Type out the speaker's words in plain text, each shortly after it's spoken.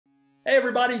Hey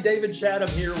everybody, David Chatham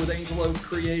here with Angel Oak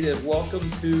Creative. Welcome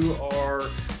to our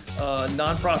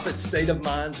Nonprofit State of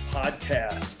Minds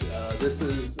podcast. This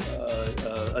is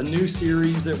a new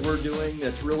series that we're doing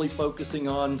that's really focusing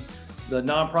on the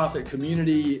nonprofit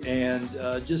community and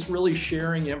just really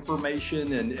sharing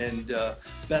information and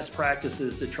best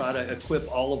practices to try to equip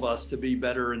all of us to be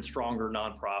better and stronger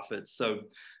nonprofits. So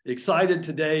excited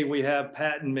today, we have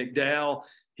Patton McDowell.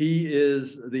 He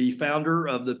is the founder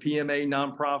of the PMA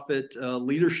Nonprofit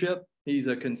Leadership. He's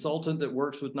a consultant that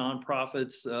works with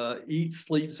nonprofits, eats,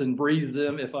 sleeps, and breathes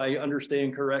them, if I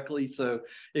understand correctly. So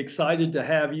excited to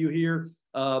have you here.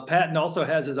 Patton also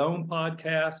has his own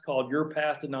podcast called Your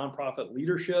Path to Nonprofit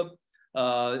Leadership.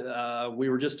 We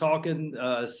were just talking,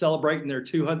 celebrating their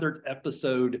 200th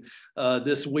episode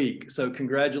this week. So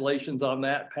congratulations on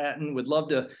that, Patton. Would love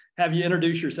to have you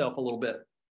introduce yourself a little bit.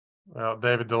 Well,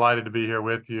 David, delighted to be here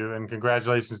with you, and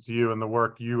congratulations to you and the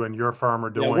work you and your firm are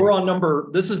doing. Yeah, we're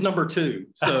on this is number 2.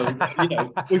 So,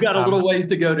 we've got a little ways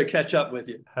to go to catch up with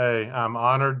you. Hey, I'm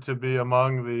honored to be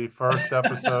among the first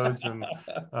episodes, and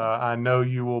I know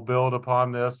you will build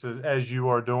upon this as you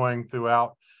are doing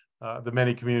throughout the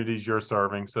many communities you're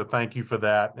serving. So thank you for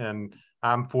that. And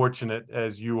I'm fortunate,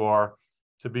 as you are,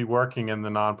 to be working in the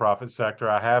nonprofit sector.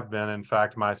 I have been, in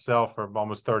fact, myself for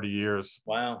almost 30 years.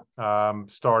 Wow.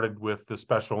 Started with the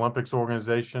Special Olympics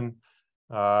organization,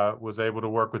 was able to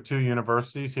work with 2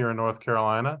 universities here in North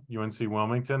Carolina, UNC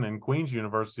Wilmington and Queen's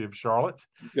University of Charlotte.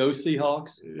 Go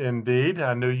Seahawks. Indeed.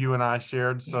 I knew you and I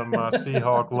shared some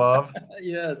Seahawk love.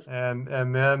 Yes.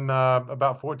 And then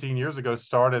about 14 years ago,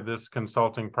 started this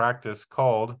consulting practice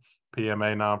called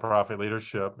PMA Nonprofit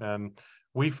Leadership. And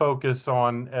we focus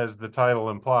on, as the title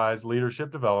implies,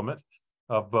 leadership development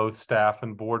of both staff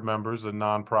and board members of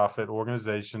nonprofit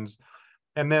organizations,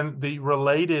 and then the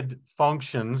related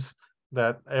functions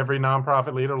that every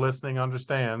nonprofit leader listening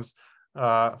understands,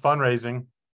 fundraising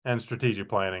and strategic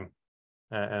planning.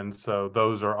 And so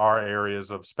those are our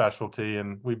areas of specialty,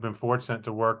 and we've been fortunate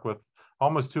to work with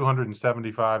almost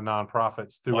 275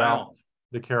 nonprofits throughout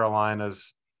the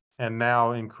Carolinas, and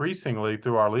now increasingly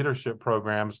through our leadership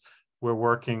programs, we're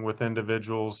working with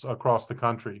individuals across the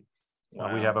country.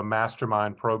 Wow. We have a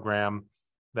mastermind program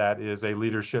that is a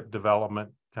leadership development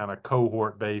kind of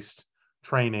cohort-based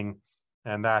training,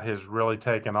 and that has really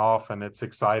taken off, and it's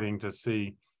exciting to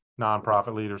see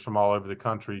nonprofit leaders from all over the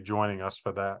country joining us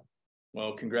for that.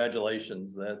 Well,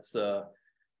 congratulations. That's,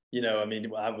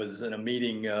 I was in a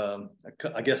meeting,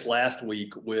 I guess last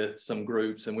week with some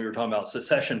groups, and we were talking about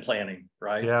succession planning,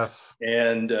 right? Yes.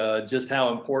 And just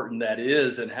how important that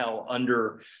is, and how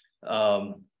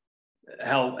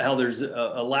how there's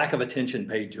a lack of attention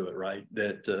paid to it, right?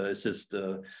 That it's just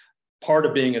part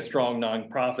of being a strong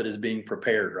nonprofit is being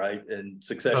prepared, right? And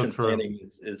succession planning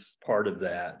is part of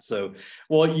that. So,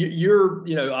 well, you're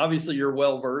obviously you're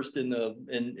well versed in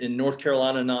North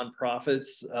Carolina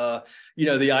nonprofits.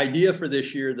 The idea for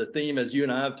this year, the theme, as you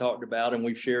and I have talked about, and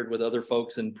we've shared with other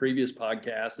folks in previous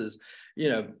podcasts, is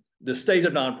the state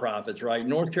of nonprofits, right?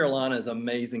 North Carolina is an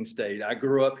amazing state. I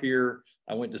grew up here.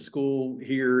 I went to school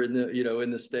here in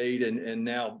the state, and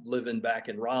now living back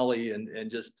in Raleigh,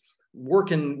 and just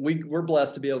working. We're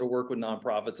blessed to be able to work with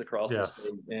nonprofits across the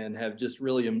state, and have just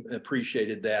really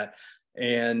appreciated that.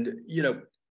 And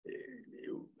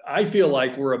I feel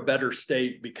like we're a better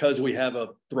state because we have a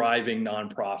thriving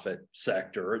nonprofit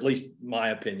sector, or at least my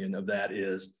opinion of that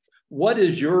is.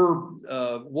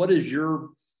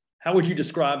 How would you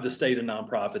describe the state of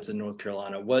nonprofits in North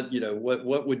Carolina? What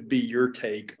would be your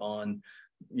take on,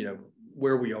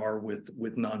 where we are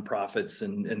with nonprofits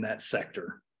in that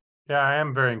sector? Yeah, I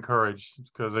am very encouraged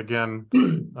because, again,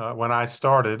 when I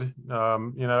started,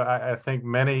 I think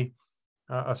many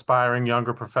aspiring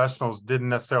younger professionals didn't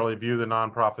necessarily view the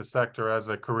nonprofit sector as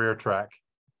a career track.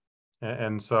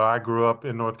 And so I grew up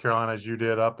in North Carolina, as you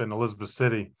did, up in Elizabeth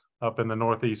City, up in the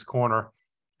northeast corner.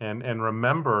 And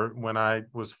remember when I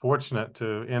was fortunate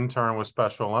to intern with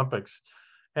Special Olympics.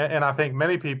 And I think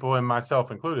many people, and myself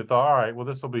included, thought, all right, well,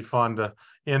 this will be fun to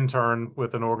intern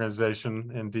with an organization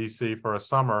in DC for a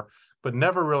summer, but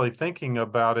never really thinking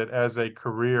about it as a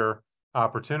career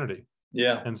opportunity.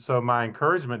 Yeah. And so my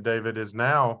encouragement, David, is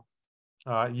now,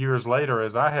 years later,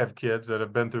 as I have kids that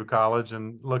have been through college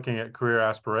and looking at career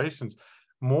aspirations,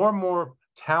 more and more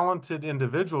talented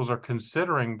individuals are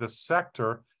considering the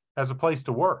sector as a place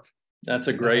to work. That's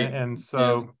a great. And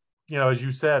so, as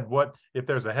you said, what if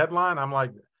there's a headline? I'm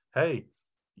like, hey,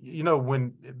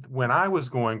 when I was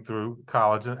going through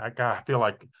college, and I feel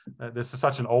like this is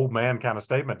such an old man kind of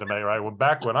statement to make, right? Well,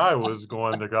 back when I was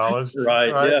going to college,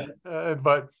 right? Yeah.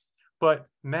 But But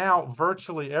now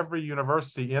virtually every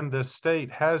university in this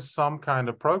state has some kind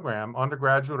of program,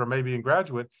 undergraduate or maybe in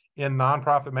graduate, in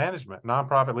nonprofit management,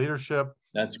 nonprofit leadership.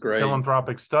 That's great.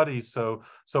 Philanthropic studies. So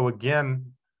again,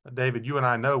 David, you and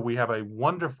I know we have a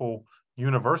wonderful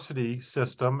university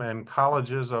system and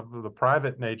colleges of the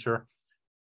private nature.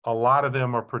 A lot of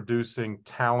them are producing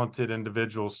talented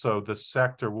individuals, so the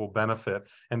sector will benefit.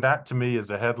 And that to me is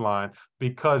a headline,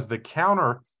 because the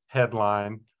counter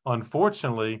headline,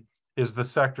 unfortunately, is the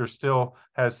sector still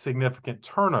has significant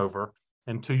turnover.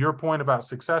 And to your point about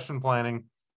succession planning,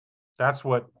 that's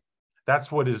what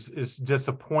is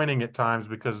disappointing at times,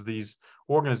 because these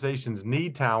organizations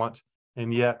need talent,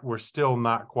 and yet we're still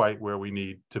not quite where we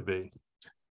need to be.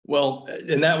 Well,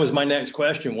 and that was my next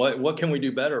question. What can we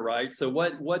do better, right? So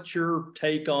what's your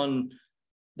take on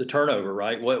the turnover,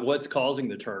 right? What's causing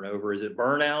the turnover? Is it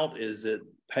burnout? Is it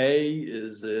pay?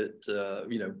 Is it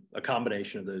a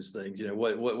combination of those things?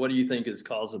 What do you think is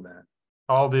causing that?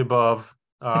 All the above.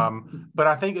 But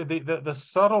I think the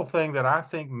subtle thing that I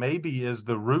think maybe is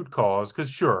the root cause, because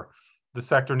sure, the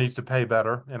sector needs to pay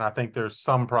better, and I think there's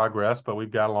some progress, but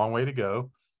we've got a long way to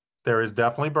go. There is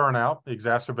definitely burnout,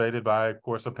 exacerbated by, of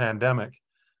course, a pandemic.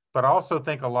 But I also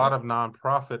think a lot of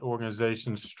nonprofit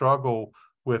organizations struggle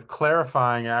with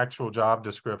clarifying actual job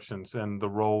descriptions and the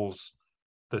roles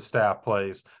the staff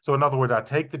plays. So in other words, I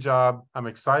take the job, I'm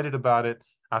excited about it.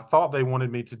 I thought they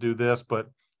wanted me to do this, but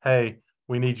hey,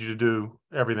 we need you to do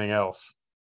everything else.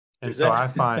 And so I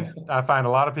find a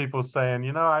lot of people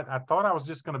saying, I thought I was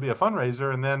just going to be a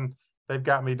fundraiser, and then they've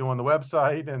got me doing the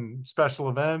website and special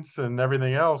events and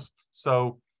everything else.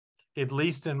 So at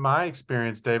least in my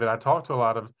experience, David, I talk to a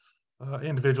lot of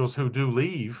individuals who do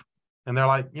leave, and they're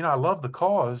like, I love the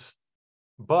cause,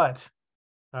 but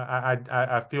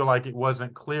I feel like it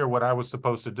wasn't clear what I was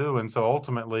supposed to do. And so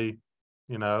ultimately,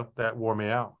 that wore me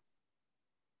out.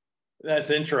 That's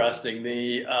interesting.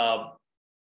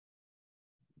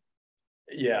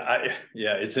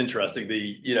 It's interesting.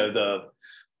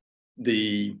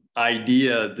 The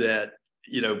idea that,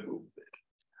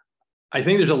 I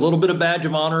think there's a little bit of badge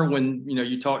of honor when,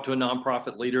 you talk to a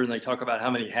nonprofit leader and they talk about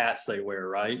how many hats they wear,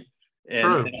 right?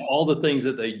 And all the things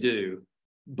that they do.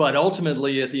 But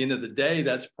ultimately, at the end of the day,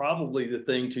 that's probably the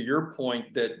thing, to your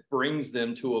point, that brings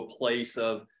them to a place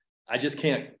of, I just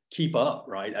can't keep up,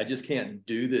 right? I just can't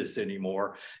do this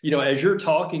anymore. As you're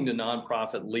talking to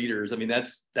nonprofit leaders, I mean,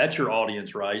 that's your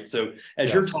audience, right? So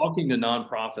as you're talking to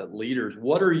nonprofit leaders,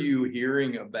 what are you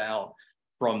hearing about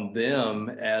from them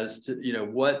as to,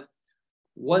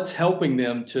 what's helping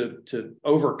them to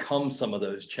overcome some of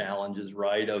those challenges,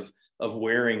 right? Of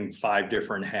wearing 5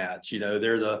 different hats.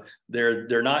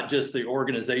 They're not just the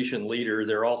organization leader,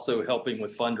 they're also helping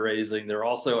with fundraising. They're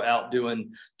also out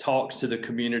doing talks to the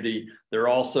community. They're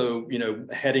also,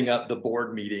 heading up the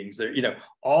board meetings. They're,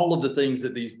 all of the things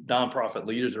that these nonprofit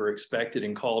leaders are expected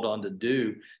and called on to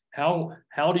do. How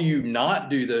do you not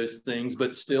do those things,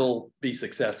 but still be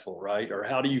successful, right? Or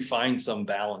how do you find some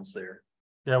balance there?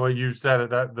 Yeah, well, you said it,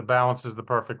 that the balance is the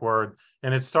perfect word.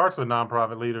 And it starts with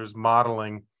nonprofit leaders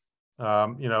modeling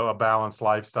a balanced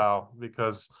lifestyle,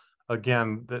 because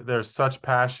again, there's such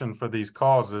passion for these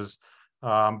causes,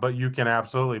 but you can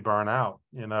absolutely burn out,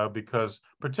 because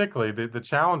particularly the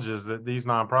challenges that these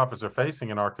nonprofits are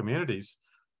facing in our communities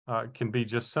can be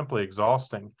just simply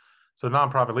exhausting. So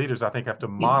nonprofit leaders, I think, have to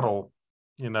model,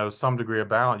 some degree of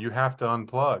balance. You have to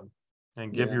unplug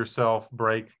and give yourself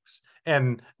breaks.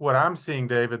 And what I'm seeing,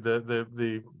 David,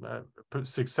 the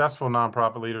successful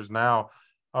nonprofit leaders now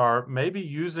are maybe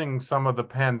using some of the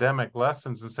pandemic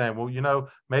lessons and saying, well,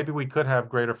 maybe we could have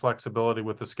greater flexibility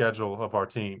with the schedule of our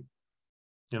team.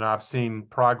 I've seen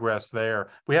progress there.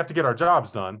 We have to get our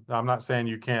jobs done. I'm not saying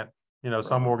you can't,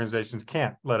 some organizations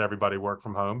can't let everybody work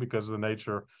from home because of the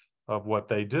nature of what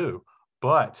they do.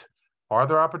 But are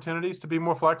there opportunities to be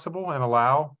more flexible and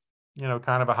allow,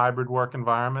 kind of a hybrid work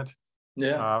environment?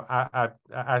 Yeah.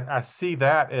 I see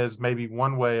that as maybe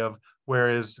one way of,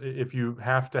 whereas if you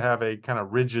have to have a kind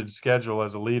of rigid schedule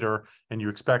as a leader and you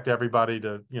expect everybody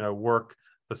to, work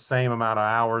the same amount of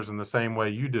hours in the same way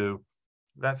you do,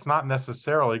 that's not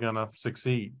necessarily going to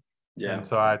succeed. Yeah. And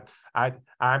so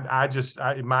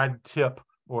my tip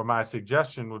or my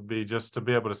suggestion would be just to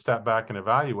be able to step back and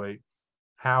evaluate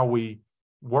how we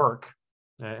work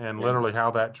and literally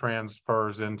how that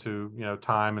transfers into,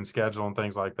 time and schedule and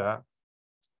things like that.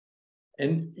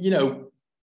 And,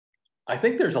 I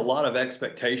think there's a lot of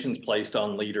expectations placed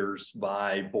on leaders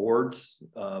by boards,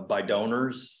 by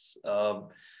donors, and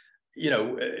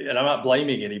I'm not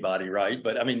blaming anybody, right?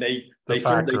 But I mean, they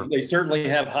certainly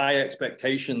have high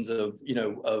expectations of,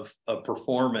 of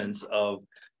performance, of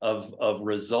of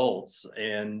results.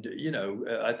 And,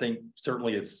 I think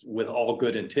certainly it's with all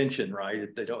good intention, right?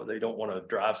 They don't want to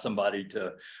drive somebody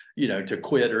to, to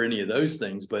quit or any of those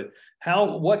things. But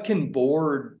what can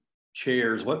board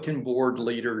chairs, what can board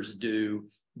leaders do,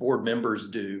 board members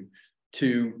do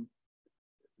to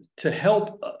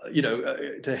help,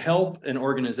 to help an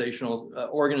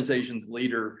organization's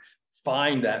leader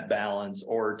find that balance,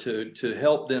 or to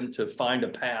help them to find a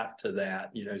path to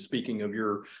that? Speaking of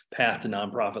your path to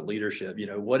nonprofit leadership,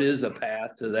 what is a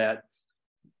path to that,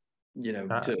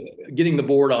 to getting the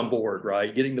board on board,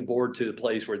 right? Getting the board to the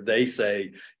place where they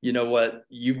say, you know what,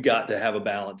 you've got to have a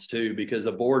balance too, because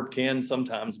a board can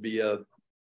sometimes be a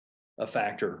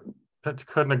factor.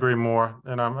 Couldn't agree more.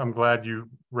 And I'm glad you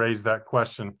raised that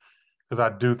question, because I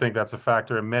do think that's a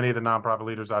factor. And many of the nonprofit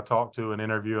leaders I talk to and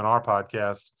interview in our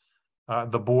podcast,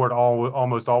 the board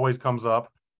almost always comes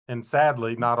up, and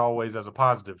sadly, not always as a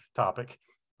positive topic,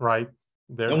 right?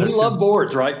 And we love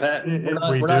boards, right, Pat?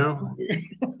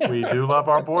 We do love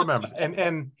our board members.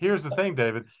 And here's the thing,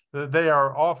 David, they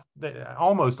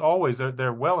almost always,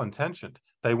 they're well-intentioned.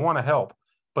 They want to help,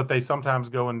 but they sometimes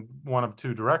go in one of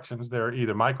two directions. They're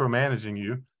either micromanaging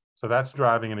you, so that's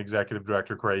driving an executive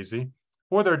director crazy,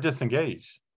 or they're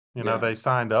disengaged. They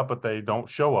signed up, but they don't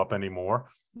show up anymore.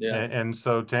 Yeah. And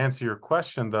so to answer your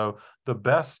question, though, the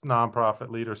best nonprofit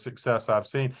leader success I've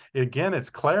seen, again, it's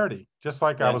clarity. Just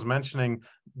like I was mentioning,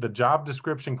 the job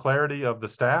description clarity of the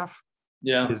staff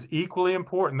is equally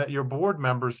important, that your board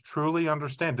members truly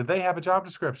understand. Do they have a job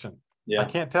description? Yeah. I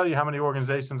can't tell you how many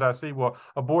organizations I see. Well,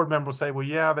 a board member will say, well,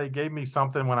 yeah, they gave me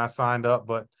something when I signed up,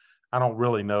 but I don't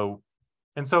really know.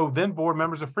 And so then board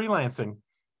members are freelancing.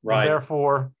 Right. And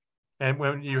therefore, and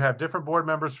when you have different board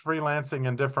members freelancing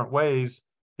in different ways,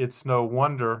 it's no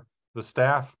wonder the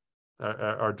staff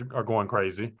are going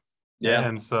crazy. Yeah.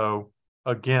 And so,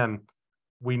 again,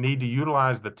 we need to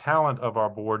utilize the talent of our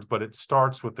boards, but it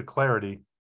starts with the clarity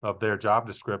of their job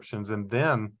descriptions, and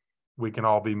then we can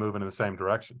all be moving in the same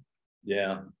direction.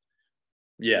 Yeah.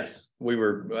 Yes.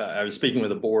 I was speaking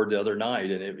with a board the other night,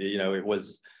 and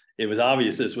it was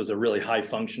obvious this was a really high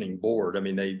functioning board. I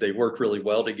mean, they worked really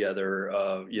well together,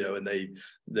 and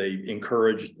they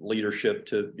encouraged leadership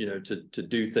to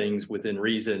do things within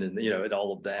reason, and, and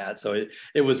all of that. So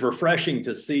it was refreshing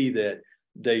to see that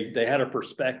they had a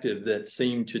perspective that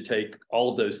seemed to take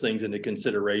all of those things into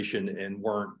consideration and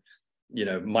weren't,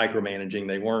 micromanaging.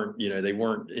 They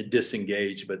weren't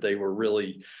disengaged, but they were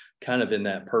really kind of in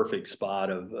that perfect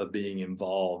spot of being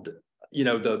involved.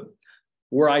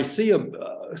 Where I see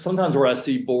sometimes where I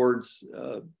see boards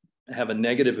have a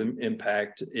negative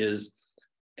impact is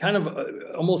kind of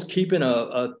almost keeping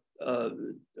a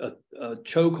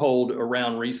chokehold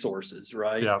around resources,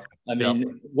 right? Yeah. I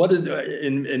mean, what is,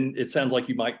 and it sounds like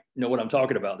you might know what I'm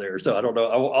talking about there. So I don't know.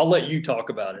 I'll let you talk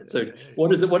about it. So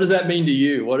what does that mean to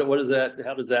you? What is that?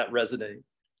 How does that resonate?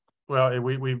 Well,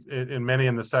 we've in many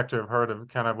in the sector have heard of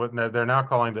kind of what they're now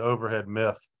calling the overhead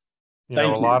myth. A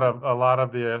lot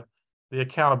of the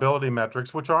accountability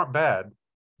metrics, which aren't bad,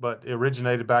 but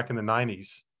originated back in the 90s,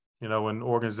 when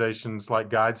organizations like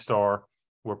GuideStar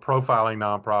were profiling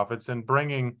nonprofits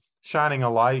and shining a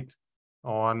light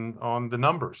on the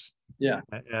numbers. Yeah.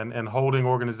 And holding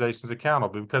organizations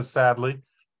accountable, because sadly,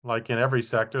 like in every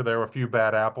sector, there are a few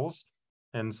bad apples.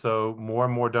 And so more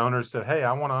and more donors said, hey,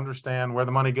 I want to understand where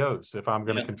the money goes if I'm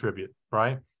going to contribute,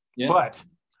 right? Yeah. But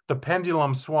the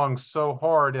pendulum swung so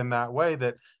hard in that way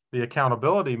that the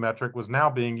accountability metric was now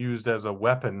being used as a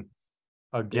weapon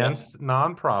against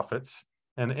nonprofits,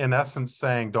 and in essence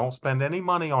saying, don't spend any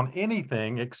money on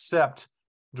anything except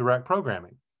direct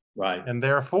programming. Right. And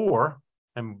therefore,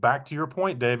 and back to your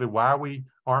point, David, why we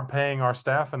aren't paying our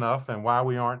staff enough and why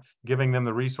we aren't giving them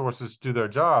the resources to do their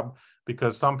job,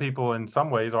 because some people in some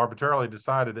ways arbitrarily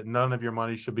decided that none of your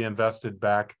money should be invested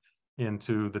back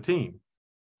into the team.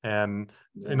 And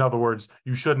in other words,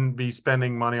 you shouldn't be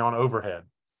spending money on overhead,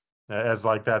 as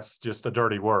like that's just a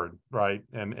dirty word, right?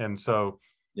 And so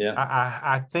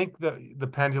I think that the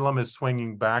pendulum is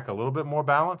swinging back a little bit more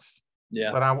balanced.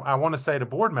 Yeah. But I want to say to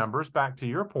board members, back to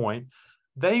your point,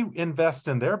 they invest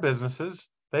in their businesses.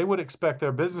 They would expect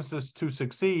their businesses to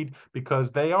succeed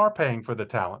because they are paying for the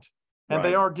talent, and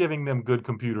they are giving them good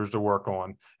computers to work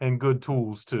on and good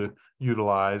tools to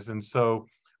utilize. And so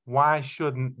why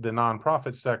shouldn't the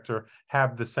nonprofit sector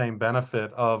have the same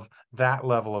benefit of that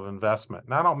level of investment?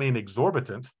 And I don't mean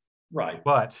exorbitant, right?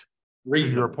 But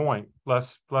reasonable. To your point,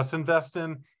 let's invest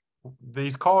in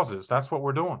these causes. That's what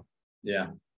we're doing. Yeah.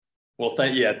 Well,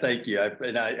 thank you.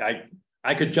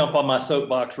 I could jump on my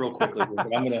soapbox real quickly,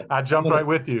 but I'm gonna. I jumped right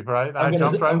with you, right? I'm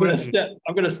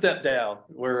gonna step down.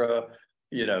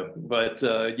 But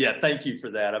yeah, thank you for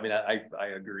that. I mean, I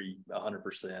agree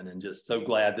 100%, and just so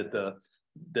glad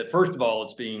that first of all,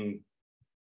 it's being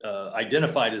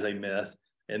identified as a myth,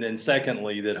 and then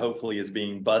secondly, that hopefully is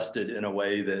being busted in a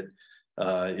way that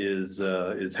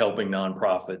is helping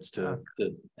nonprofits to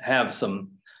have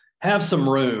some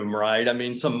room, right? I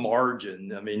mean, some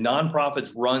margin. I mean,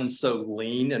 nonprofits run so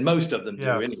lean, and most of them do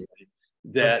anyway,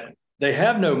 that they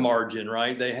have no margin,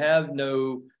 right? They have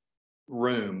no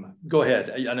room. Go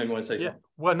ahead. I know you want to say something.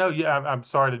 Well, no, I'm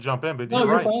sorry to jump in, but No,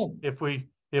 you're right. Fine.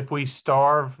 If we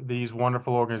starve these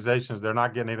wonderful organizations, they're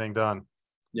not getting anything done.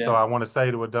 Yeah. So I want to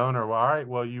say to a donor, well, all right,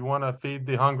 well, you want to feed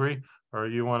the hungry, or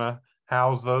you want to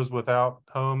house those without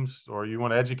homes, or you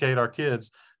want to educate our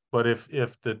kids. But if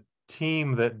the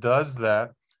team that does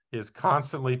that is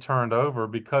constantly turned over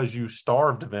because you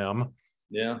starved them,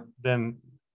 then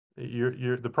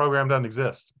the program doesn't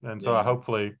exist. And so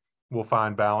hopefully we'll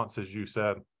find balance, as you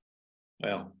said.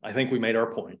 Well, I think we made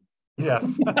our point.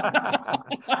 Yes.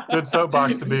 Good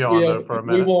soapbox to be on, though, for a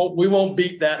minute. We won't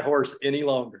beat that horse any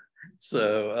longer.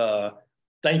 So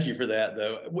thank you for that,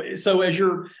 though. So as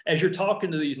you're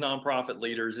talking to these nonprofit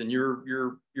leaders and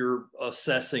you're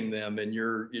assessing them, and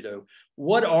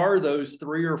what are those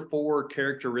 3 or 4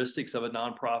 characteristics of a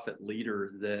nonprofit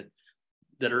leader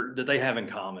that they have in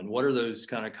common? What are those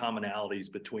kind of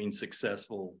commonalities between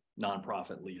successful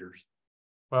nonprofit leaders?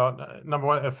 Well, number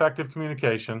one, effective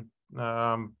communication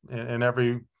in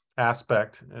every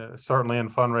aspect. Certainly in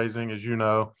fundraising, as you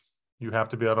know, you have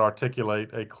to be able to articulate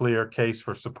a clear case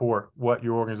for support, what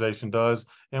your organization does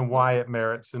and why it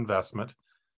merits investment.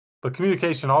 But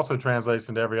communication also translates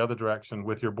into every other direction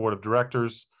with your board of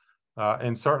directors.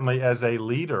 And certainly as a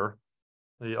leader,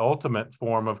 the ultimate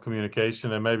form of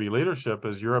communication and maybe leadership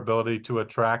is your ability to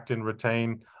attract and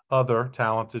retain other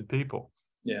talented people.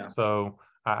 Yeah. So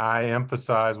I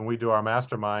emphasize when we do our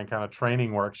mastermind kind of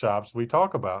training workshops, we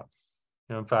talk about,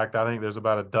 in fact, I think there's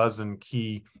about a dozen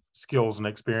key skills and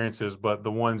experiences, but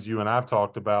the ones you and I've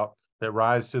talked about that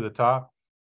rise to the top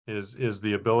is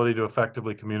the ability to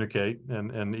effectively communicate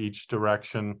in each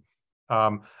direction.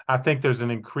 I think there's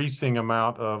an increasing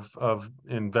amount of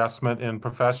investment in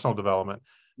professional development,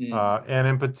 and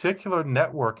in particular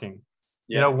networking.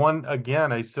 Yeah.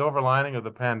 A silver lining of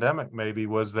the pandemic maybe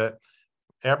was that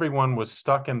everyone was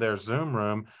stuck in their Zoom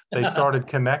room. They started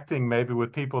connecting maybe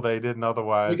with people they didn't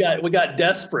otherwise. We got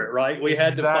desperate, right? We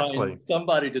had to find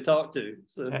somebody to talk to.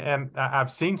 So. And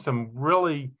I've seen some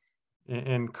really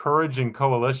encouraging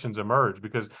coalitions emerge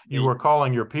because you were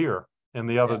calling your peer in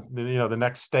the other, the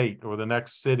next state or the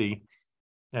next city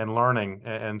and learning.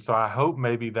 And so I hope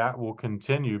maybe that will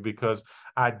continue, because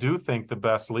I do think the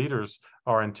best leaders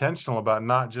are intentional about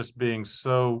not just being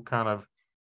so kind of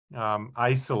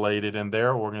isolated in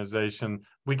their organization.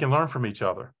 We can learn from each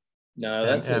other. No,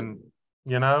 that's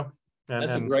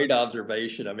a great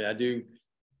observation. I mean,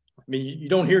 you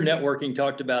don't hear networking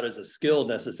talked about as a skill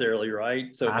necessarily,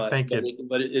 right? So I think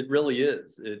but it really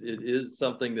is. It is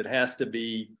something that has to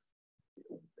be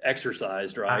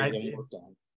exercised, right? And worked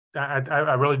on.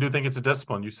 I really do think it's a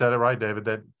discipline. You said it right, David.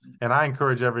 And I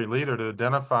encourage every leader to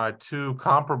identify 2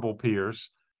 comparable peers.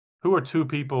 Who are 2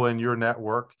 people in your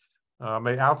network,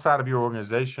 maybe outside of your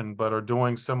organization, but are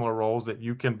doing similar roles that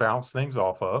you can bounce things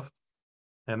off of.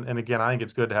 And again, I think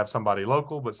it's good to have somebody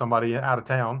local, but somebody out of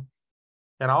town.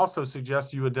 And I also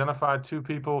suggest you identify 2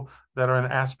 people that are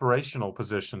in aspirational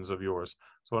positions of yours.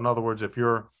 So in other words, if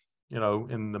you're,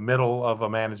 in the middle of a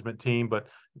management team, but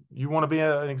you want to be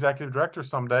an executive director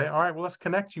someday, all right, well, let's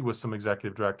connect you with some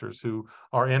executive directors who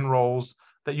are in roles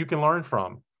that you can learn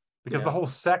from, because the whole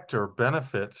sector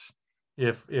benefits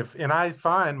and I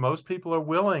find most people are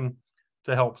willing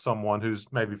to help someone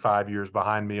who's maybe 5 years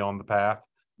behind me on the path.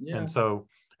 Yeah. And so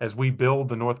as we build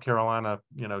the North Carolina,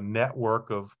 network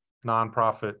of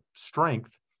nonprofit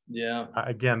strength,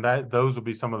 again, those would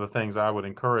be some of the things I would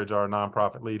encourage our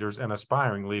nonprofit leaders and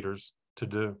aspiring leaders to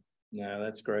do. No,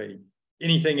 that's great.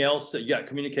 Anything else? You got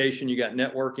communication, you got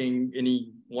networking,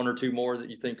 any 1 or 2 more that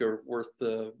you think are worth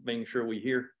making sure we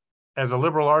hear? As a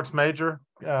liberal arts major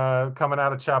coming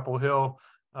out of Chapel Hill,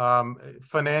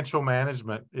 financial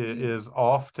management is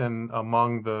often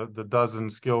among the dozen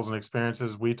skills and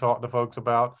experiences we talk to folks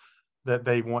about that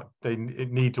they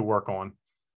need to work on.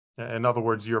 In other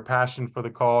words, your passion for the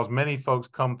cause. Many folks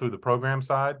come through the program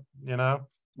side,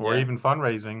 or even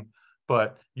fundraising,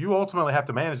 but you ultimately have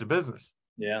to manage a business.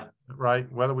 Yeah.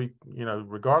 Right. Whether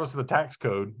regardless of the tax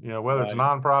code, whether it's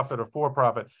nonprofit or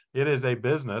for-profit, it is a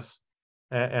business.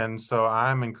 And so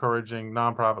I'm encouraging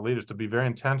nonprofit leaders to be very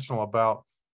intentional about,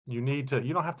 you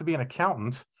don't have to be an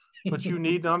accountant, but you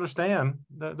need to understand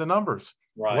the numbers.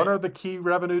 Right. What are the key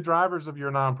revenue drivers of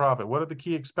your nonprofit? What are the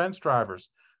key expense drivers?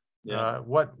 Yeah.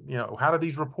 How do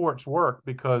these reports work?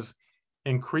 Because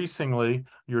increasingly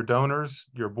your donors,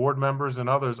 your board members, and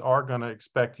others are going to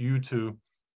expect you to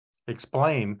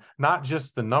explain not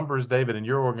just the numbers, David, in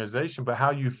your organization, but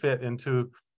how you fit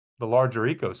into the larger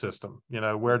ecosystem,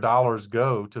 where dollars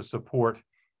go to support,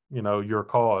 your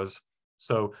cause.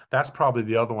 So that's probably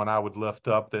the other one I would lift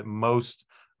up, that most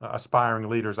aspiring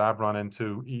leaders I've run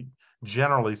into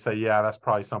generally say, yeah, that's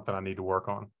probably something I need to work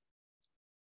on.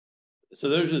 So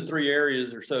those are the three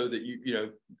areas or so that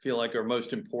you feel like are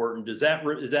most important. Is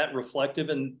that reflective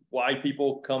in why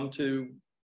people come to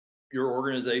your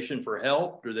organization for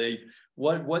help? Do they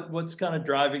what's kind of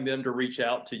driving them to reach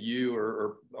out to you,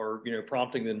 or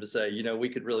prompting them to say, we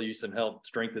could really use some help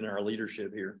strengthening our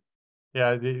leadership here?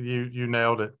 Yeah, you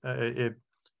nailed it.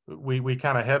 We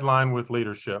kind of headline with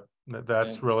leadership.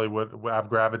 That's really what I've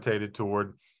gravitated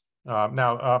toward.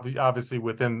 Now, obviously,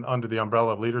 under the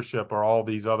umbrella of leadership are all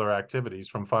these other activities,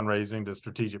 from fundraising to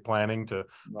strategic planning to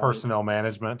personnel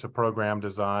management to program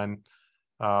design.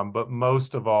 But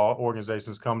most of all,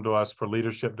 organizations come to us for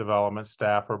leadership development,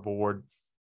 staff or board,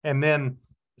 and then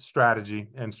strategy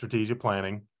and strategic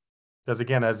planning. Because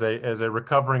again, as a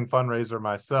recovering fundraiser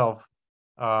myself,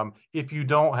 if you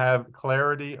don't have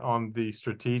clarity on the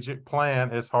strategic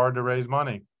plan, it's hard to raise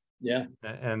money. Yeah.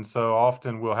 And so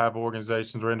often we'll have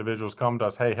organizations or individuals come to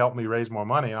us, hey, help me raise more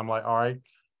money. And I'm like, all right,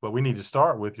 but we need to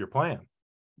start with your plan.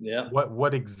 Yeah.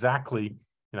 What exactly,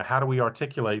 how do we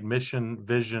articulate mission,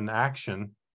 vision,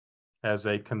 action as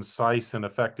a concise and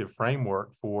effective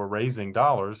framework for raising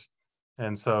dollars?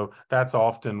 And so that's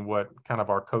often what kind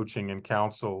of our coaching and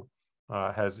counsel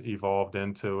has evolved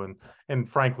into. And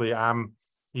frankly, I'm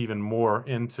even more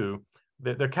into.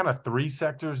 There are kind of three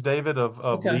sectors, David,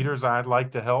 of leaders I'd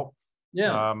like to help.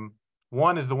 Yeah.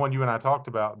 One is the one you and I talked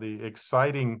about, the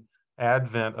exciting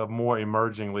advent of more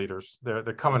emerging leaders. They're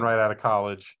coming right out of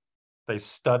college. They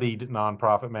studied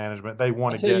nonprofit management. They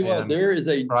want to get in. There is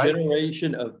a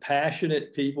generation of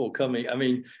passionate people coming. I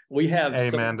mean, we have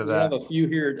have a few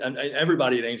here, and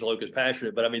everybody at Angel Oak is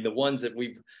passionate, but I mean, the ones that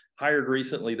we've hired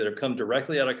recently that have come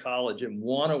directly out of college and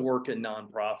want to work in the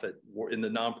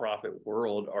nonprofit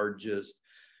world are just,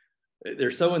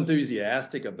 they're so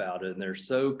enthusiastic about it, and they're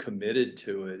so committed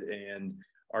to it, and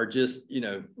are just,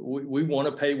 we want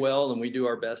to pay well, and we do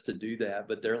our best to do that.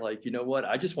 But they're like, you know what?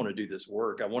 I just want to do this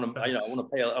work. I want to, I want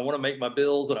to pay, I want to make my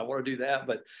bills, and I want to do that.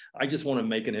 But I just want to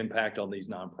make an impact on these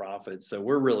nonprofits. So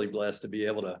we're really blessed to be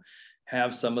able to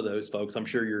have some of those folks. I'm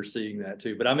sure you're seeing that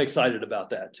too, but I'm excited about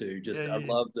that too. I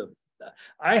love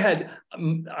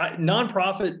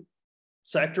nonprofit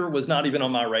sector was not even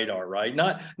on my radar, right?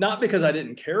 Not because I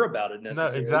didn't care about it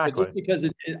necessarily, exactly. but just because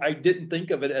I didn't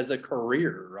think of it as a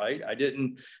career, right? I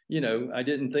didn't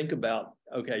think about,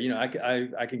 okay,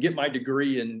 I could get my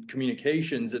degree in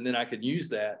communications, and then I could use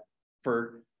that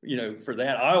for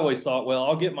that. I always thought, well,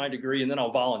 I'll get my degree and then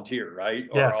I'll volunteer, right?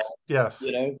 Yes.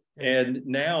 And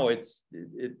now it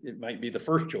might be the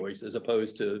first choice as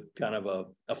opposed to kind of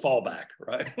a fallback,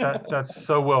 right? That's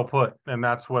so well put. And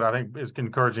that's what I think is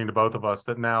encouraging to both of us,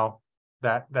 that now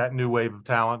that new wave of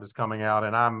talent is coming out,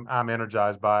 and I'm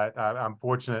energized by it. I'm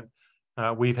fortunate.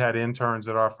 We've had interns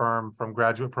at our firm from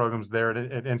graduate programs there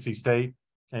at NC State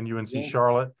and UNC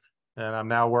Charlotte. And I'm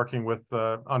now working with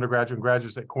undergraduate and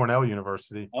graduates at Cornell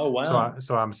University. Oh, wow.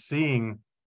 So I'm seeing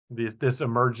this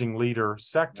emerging leader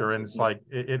sector, and it's like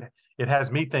it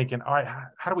has me thinking, all right,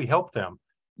 how do we help them?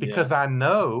 Because I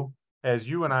know, as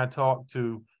you and I talk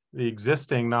to the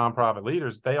existing nonprofit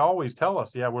leaders, they always tell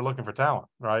us, yeah, we're looking for talent,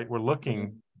 right? We're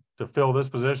looking to fill this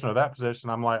position or that position.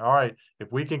 I'm like, all right,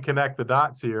 if we can connect the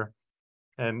dots here.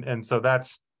 And so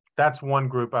that's one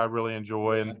group I really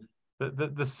enjoy. And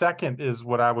the second is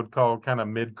what I would call kind of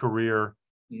mid-career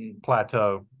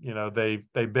plateau. They've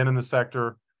been in the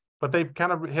sector, but they've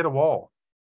kind of hit a wall.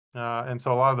 And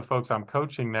so a lot of the folks I'm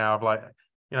coaching now are like,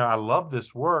 I love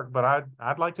this work, but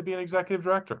I'd like to be an executive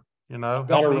director.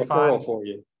 Got a referral for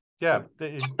you. Yeah,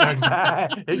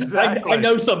 exactly. I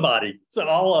know somebody, so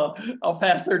I'll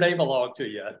pass their name along to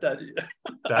you.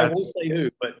 I won't say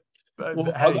who, but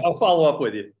I'll follow up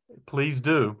with you. Please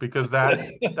do, because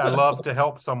I love to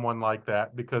help someone like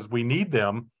that, because we need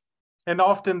them. And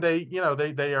often they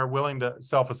are willing to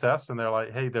self-assess, and they're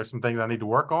like, hey, there's some things I need to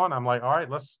work on. I'm like, all right,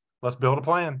 let's build a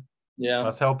plan. Yeah.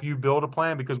 Let's help you build a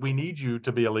plan, because we need you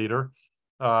to be a leader.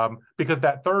 Because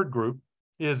that third group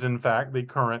is in fact the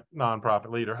current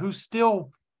nonprofit leader who still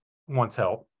wants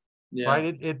help. Yeah.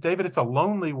 Right. David, it's a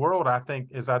lonely world, I think,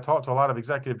 as I talk to a lot of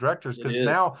executive directors, because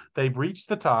now they've reached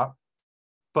the top,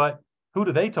 but who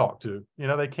do they talk to?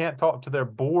 They can't talk to their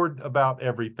board about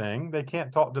everything. They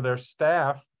can't talk to their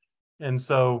staff. And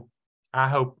so I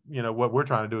hope, what we're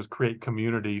trying to do is create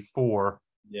community for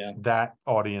that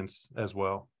audience as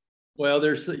well. Well,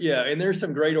 there's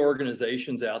some great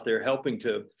organizations out there helping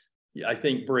to, I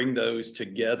think, bring those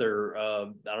together.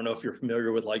 I don't know if you're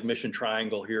familiar with like Mission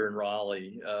Triangle here in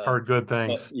Raleigh. Heard good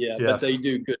things. But they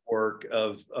do good work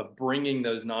of bringing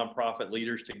those nonprofit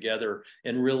leaders together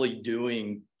and really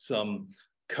doing some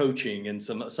coaching and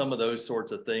some of those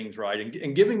sorts of things, right?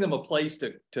 And giving them a place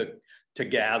to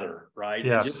gather, right?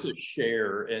 Yes. And just to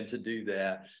share and to do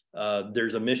that.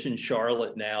 There's a Mission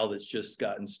Charlotte now that's just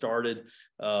gotten started.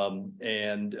 I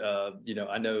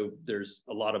know there's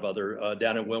a lot of other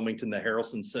down in Wilmington, the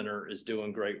Harrelson Center is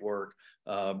doing great work,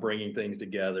 bringing things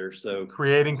together. So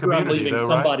creating community, leaving though,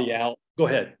 somebody right? out. Go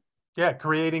ahead. Yeah.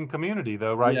 Creating community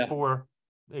though, right? Yeah. For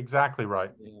exactly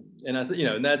right. Yeah. And I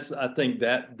think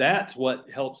that's what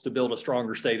helps to build a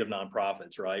stronger state of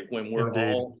nonprofits, right? When we're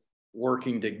Indeed. all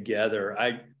working together.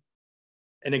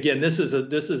 And again, this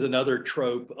is another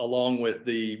trope along with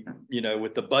the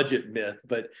budget myth,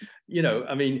 but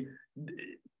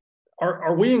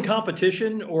are we in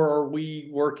competition or are we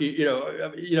working,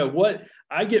 what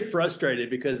I get frustrated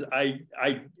because I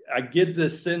get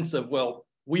this sense of, well,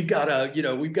 we've got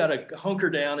to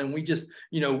hunker down and we just,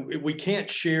 we can't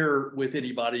share with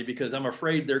anybody because I'm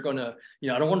afraid they're going to,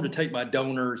 I don't want them to take my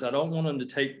donors. I don't want them to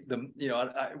take them,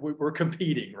 we're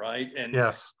competing. Right. And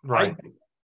yes, right.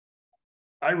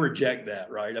 I reject that.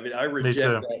 Right. I mean, I reject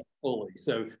that fully.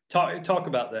 So talk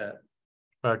about that.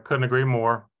 I couldn't agree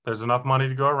more. There's enough money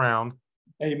to go around.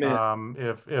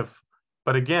 Amen.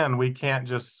 But again, we can't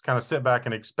just kind of sit back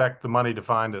and expect the money to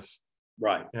find us.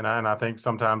 Right. And I think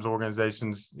sometimes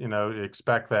organizations,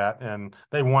 expect that and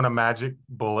they want a magic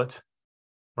bullet,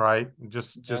 right?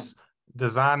 Just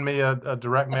design me a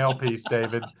direct mail piece,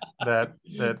 David, that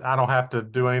I don't have to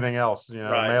do anything else,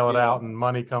 mail it out and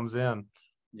money comes in.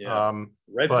 Yeah.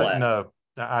 Red but flag. No,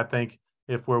 I think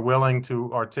if we're willing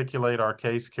to articulate our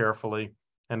case carefully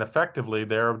and effectively,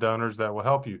 there are donors that will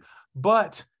help you.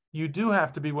 But you do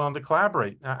have to be willing to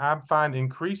collaborate. I find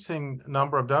increasing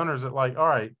number of donors that all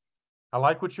right, I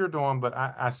like what you're doing, but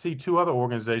I see two other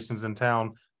organizations in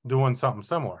town doing something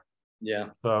similar. Yeah.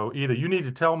 So either you need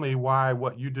to tell me why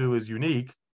what you do is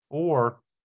unique, or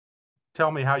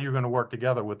tell me how you're going to work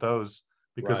together with those,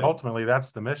 because ultimately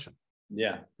that's the mission.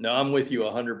 Yeah. No, I'm with you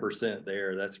 100%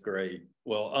 there. That's great.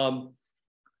 Well,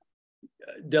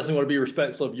 definitely want to be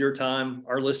respectful of your time,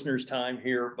 our listeners' time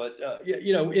here, but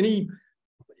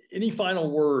any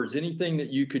final words, anything that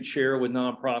you could share with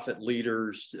nonprofit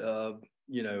leaders?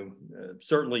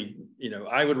 Certainly,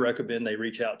 I would recommend they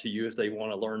reach out to you if they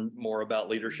want to learn more about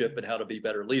leadership and how to be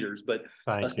better leaders. But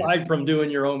aside from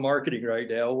doing your own marketing right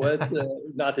now, what,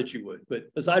 not that you would, but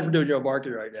aside from doing your own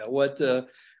marketing right now,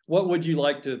 what would you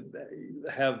like to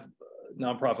have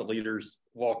nonprofit leaders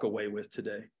walk away with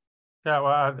today? Yeah,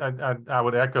 well, I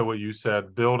would echo what you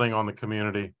said, building on the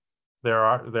community. There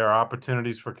are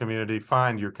opportunities for community,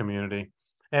 find your community.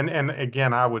 And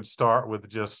again, I would start with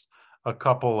just a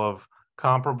couple of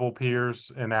comparable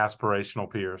peers and aspirational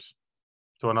peers.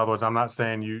 So in other words, I'm not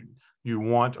saying you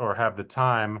want or have the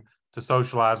time to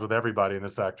socialize with everybody in the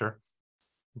sector,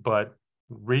 but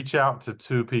reach out to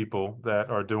two people that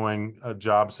are doing a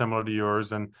job similar to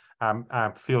yours, and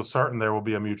I feel certain there will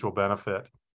be a mutual benefit.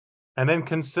 And then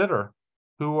consider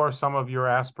who are some of your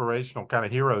aspirational kind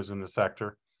of heroes in the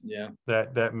sector. Yeah.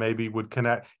 That maybe would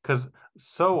connect, because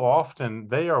so often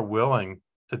they are willing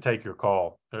to take your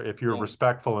call. If you're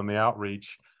respectful in the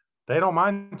outreach, they don't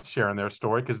mind sharing their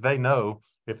story because they know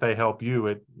if they help you,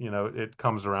 it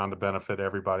comes around to benefit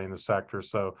everybody in the sector.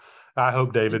 So I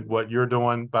hope, David, what you're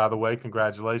doing, by the way,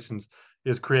 congratulations,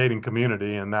 is creating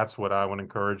community. And that's what I would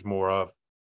encourage more of.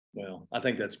 Well, I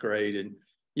think that's great. And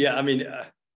yeah, I mean, I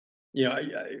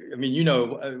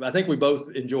think we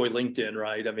both enjoy LinkedIn,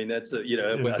 right? I mean, that's I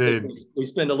think we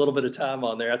spend a little bit of time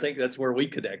on there. I think that's where we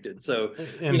connected. So,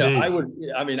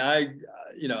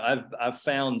 I've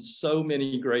found so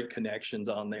many great connections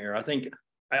on there.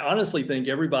 I honestly think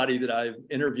everybody that I've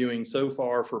interviewing so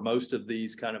far for most of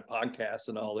these kind of podcasts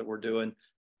and all that we're doing,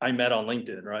 I met on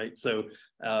LinkedIn, right? So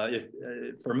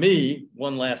for me,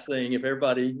 one last thing, if you're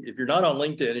not on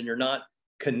LinkedIn and you're not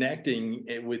connecting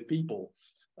with people,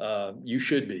 you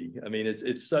should be. I mean,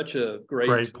 it's such a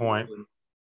great point.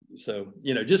 So,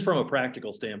 just from a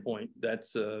practical standpoint,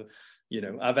 that's,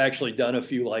 I've actually done a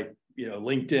few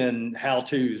LinkedIn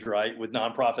how-tos, right, with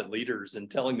nonprofit leaders and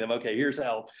telling them, okay, here's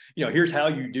how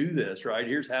you do this, right?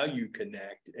 Here's how you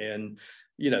connect. And,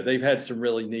 they've had some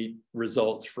really neat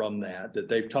results from that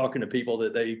they've talking to people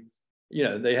that they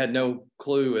they had no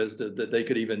clue as to that they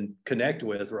could even connect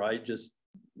with, right? Just,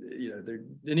 they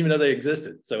didn't even know they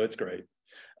existed. So it's great.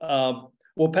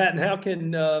 Well, Patton, how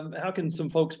can some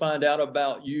folks find out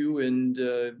about you and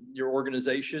your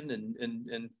organization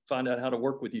and find out how to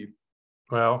work with you?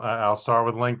 Well, I'll start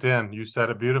with LinkedIn. You said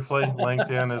it beautifully.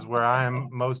 LinkedIn is where I am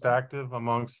most active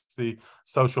amongst the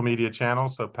social media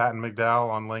channels. So Patton McDowell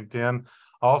on LinkedIn.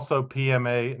 Also,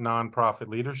 PMA Nonprofit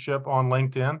Leadership on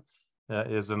LinkedIn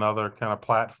is another kind of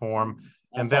platform.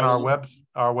 And then our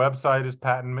website is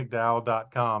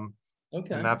pattonmcdowell.com.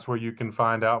 Okay. And that's where you can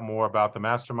find out more about the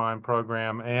mastermind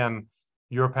program and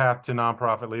Your Path to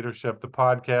Nonprofit Leadership, the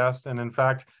podcast. And in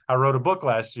fact, I wrote a book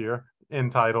last year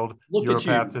entitled Your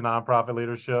Path to Nonprofit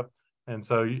Leadership. And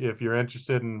so if you're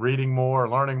interested in reading more or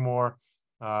learning more,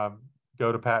 go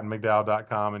to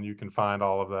pattonmcdowell.com and you can find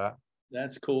all of that.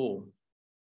 That's cool.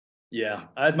 Yeah,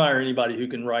 I admire anybody who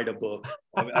can write a book.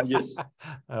 I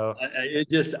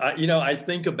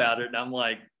think about it and I'm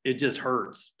like, it just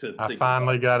hurts to think. I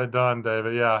finally got it done,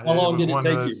 David. Yeah. How long did it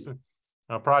take you?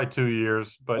 Probably 2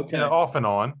 years, but off and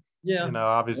on. Yeah.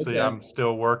 Obviously I'm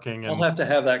still working. And I'll have to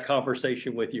have that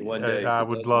conversation with you one day. I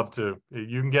would love to.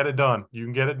 You can get it done.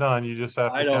 You just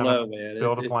have to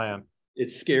build a plan. It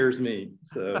scares me.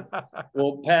 So,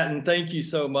 well, Patton, thank you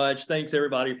so much. Thanks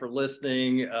everybody for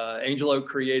listening. Angel Oak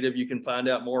Creative, you can find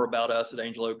out more about us at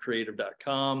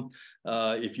angeloakcreative.com.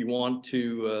 If you want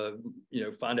to,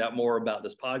 find out more about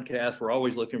this podcast, we're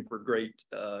always looking for great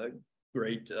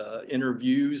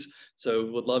interviews. So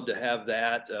would love to have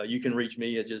that. You can reach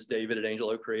me at just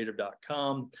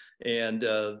david@angeloakcreative.com and,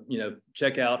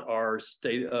 check out our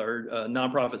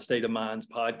Nonprofit State of Minds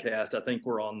podcast. I think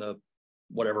we're on the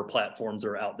whatever platforms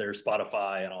are out there,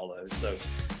 Spotify and all those. So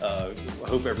I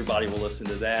hope everybody will listen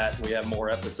to that. We have more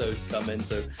episodes coming.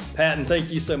 So Patton, thank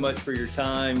you so much for your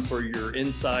time, for your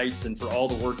insights, and for all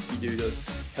the work you do to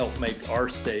help make our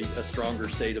state a stronger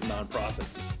state of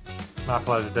nonprofits. My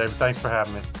pleasure, David. Thanks for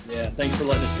having me. Yeah, thanks for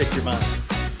letting us pick your mind.